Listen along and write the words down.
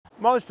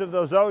Most of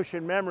those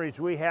ocean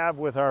memories we have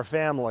with our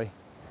family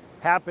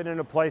happen in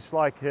a place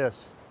like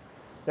this.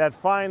 That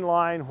fine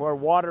line where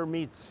water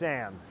meets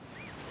sand.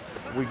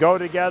 We go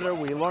together,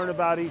 we learn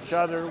about each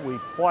other, we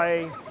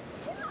play,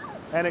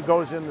 and it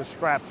goes in the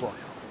scrapbook.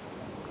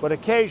 But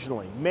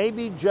occasionally,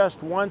 maybe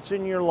just once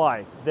in your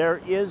life, there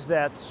is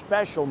that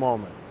special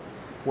moment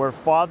where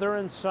father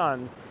and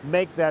son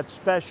make that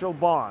special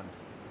bond.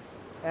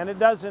 And it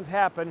doesn't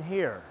happen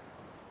here.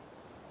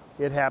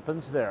 It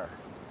happens there.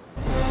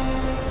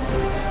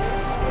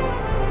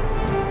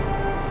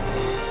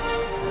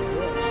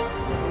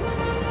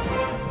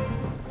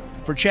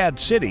 For Chad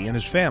City and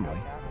his family,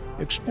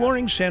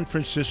 exploring San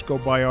Francisco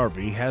by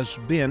RV has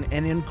been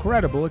an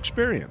incredible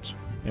experience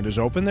and has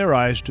opened their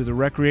eyes to the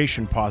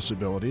recreation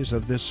possibilities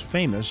of this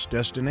famous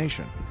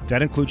destination.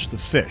 That includes the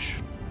fish.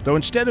 Though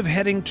instead of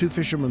heading to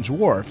Fisherman's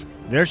Wharf,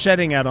 they're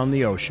setting out on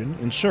the ocean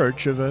in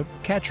search of a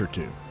catch or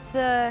two.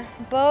 The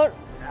boat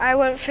I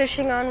went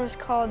fishing on was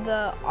called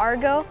the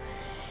Argo,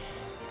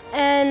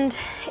 and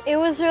it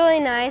was really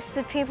nice.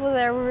 The people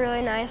there were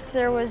really nice.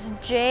 There was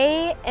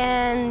Jay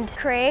and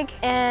Craig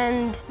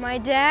and my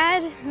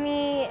dad,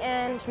 me,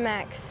 and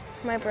Max,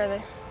 my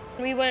brother.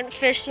 We went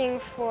fishing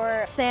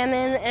for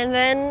salmon, and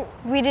then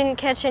we didn't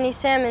catch any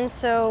salmon,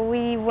 so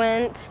we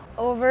went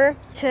over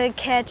to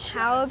catch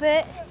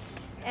halibut,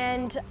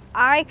 and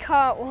I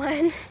caught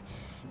one,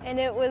 and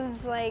it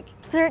was like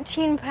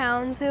 13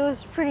 pounds. It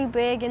was pretty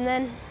big, and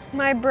then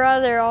my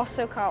brother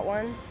also caught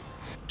one.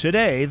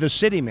 Today, the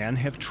city men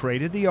have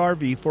traded the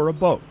RV for a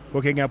boat,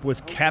 hooking up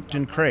with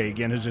Captain Craig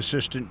and his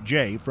assistant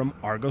Jay from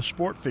Argo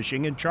Sport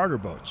Fishing and Charter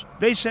Boats.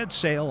 They set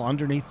sail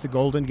underneath the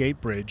Golden Gate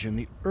Bridge in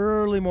the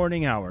early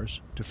morning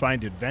hours to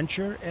find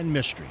adventure and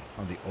mystery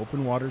on the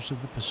open waters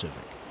of the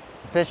Pacific.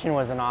 Fishing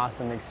was an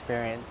awesome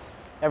experience.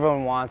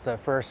 Everyone wants a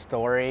first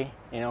story,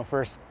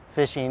 first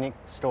fishing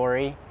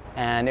story.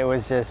 And it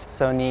was just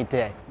so neat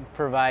to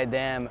provide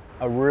them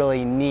a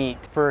really neat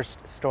first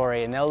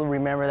story, and they'll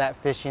remember that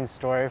fishing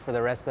story for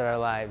the rest of their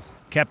lives.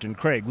 Captain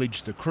Craig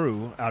leads the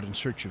crew out in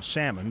search of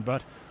salmon,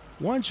 but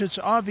once it's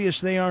obvious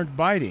they aren't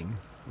biting,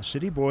 the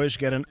city boys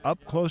get an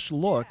up-close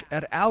look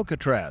at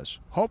Alcatraz.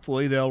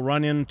 Hopefully they'll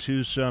run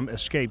into some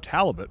escaped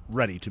halibut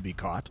ready to be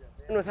caught.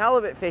 And with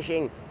halibut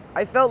fishing,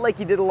 I felt like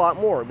you did a lot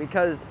more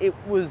because it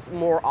was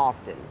more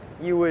often.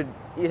 You'd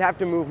have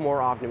to move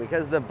more often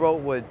because the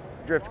boat would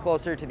drift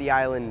closer to the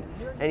island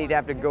and you'd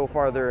have to go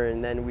farther,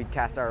 and then we'd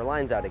cast our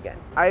lines out again.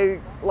 I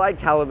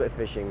liked halibut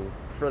fishing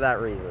for that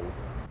reason.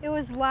 It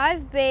was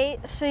live bait,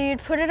 so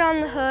you'd put it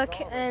on the hook,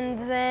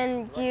 and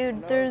then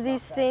there are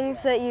these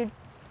things that you'd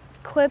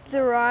clip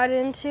the rod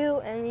into,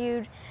 and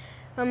you'd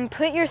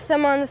put your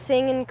thumb on the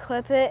thing and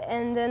clip it,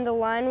 and then the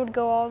line would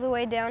go all the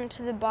way down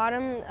to the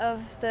bottom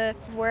of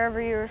wherever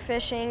you were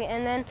fishing,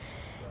 and then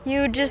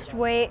you would just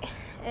wait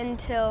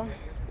until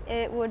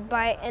it would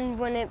bite, and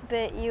when it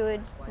bit, you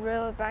would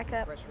reel it back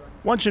up.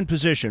 Once in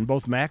position,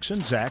 both Max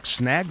and Zach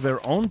snagged their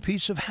own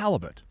piece of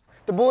halibut.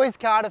 The boys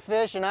caught a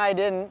fish and I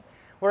didn't.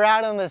 We're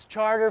out on this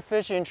charter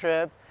fishing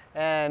trip,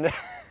 and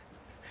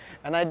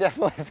I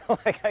definitely feel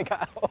like I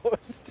got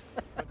hosed.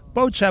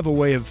 Boats have a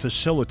way of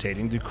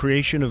facilitating the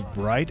creation of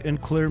bright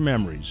and clear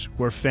memories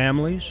where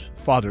families,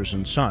 fathers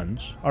and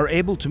sons, are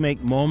able to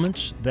make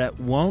moments that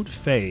won't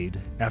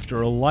fade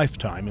after a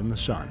lifetime in the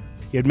sun.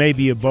 It may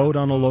be a boat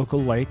on a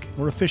local lake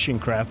or a fishing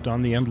craft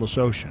on the endless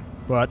ocean.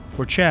 But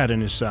for Chad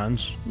and his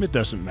sons, it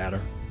doesn't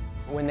matter.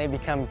 When they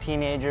become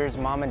teenagers,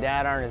 mom and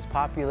dad aren't as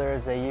popular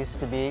as they used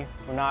to be.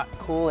 We're not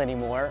cool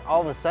anymore.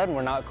 All of a sudden,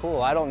 we're not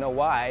cool. I don't know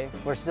why.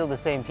 We're still the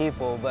same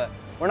people, but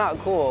we're not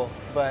cool.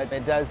 But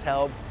it does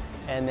help,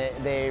 and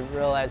they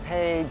realize,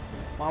 hey,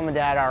 mom and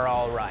dad are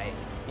all right.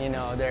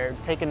 They're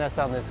taking us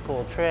on this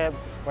cool trip.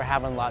 We're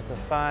having lots of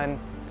fun.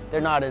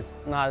 They're not as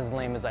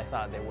lame as I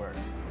thought they were.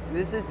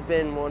 This has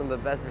been one of the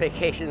best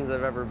vacations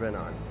I've ever been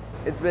on.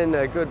 It's been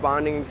a good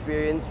bonding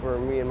experience for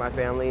me and my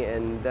family,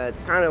 and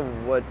that's kind of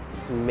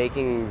what's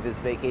making this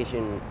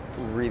vacation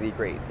really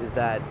great, is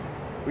that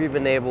we've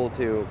been able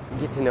to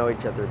get to know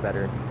each other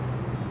better.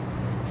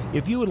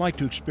 If you would like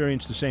to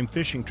experience the same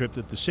fishing trip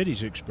that the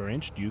city's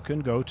experienced, you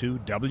can go to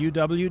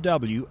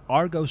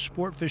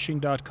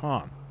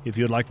www.argosportfishing.com. If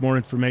you'd like more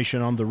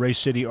information on the Race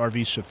City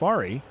RV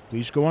Safari,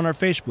 please go on our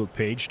Facebook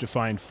page to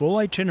find full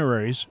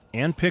itineraries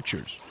and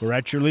pictures. For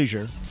At Your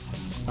Leisure,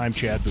 I'm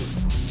Chad Booth.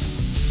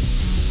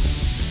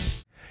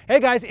 Hey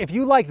guys, if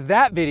you liked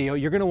that video,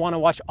 you're going to want to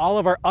watch all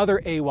of our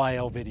other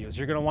AYL videos.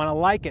 You're going to want to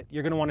like it,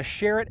 you're going to want to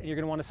share it, and you're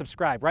going to want to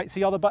subscribe, right?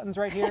 See all the buttons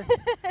right here?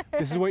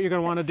 This is what you're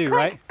going to want to do,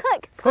 right?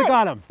 Click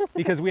on them,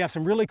 because we have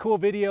some really cool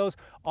videos,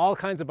 all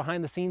kinds of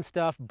behind the scenes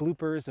stuff,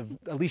 bloopers of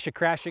Alicia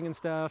crashing and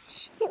stuff.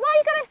 Why are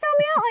you going to sell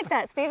me out like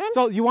that, Steven?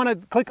 So you want to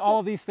click all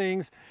of these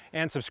things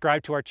and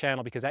subscribe to our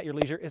channel, because At Your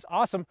Leisure is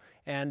awesome,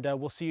 and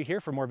we'll see you here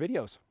for more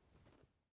videos.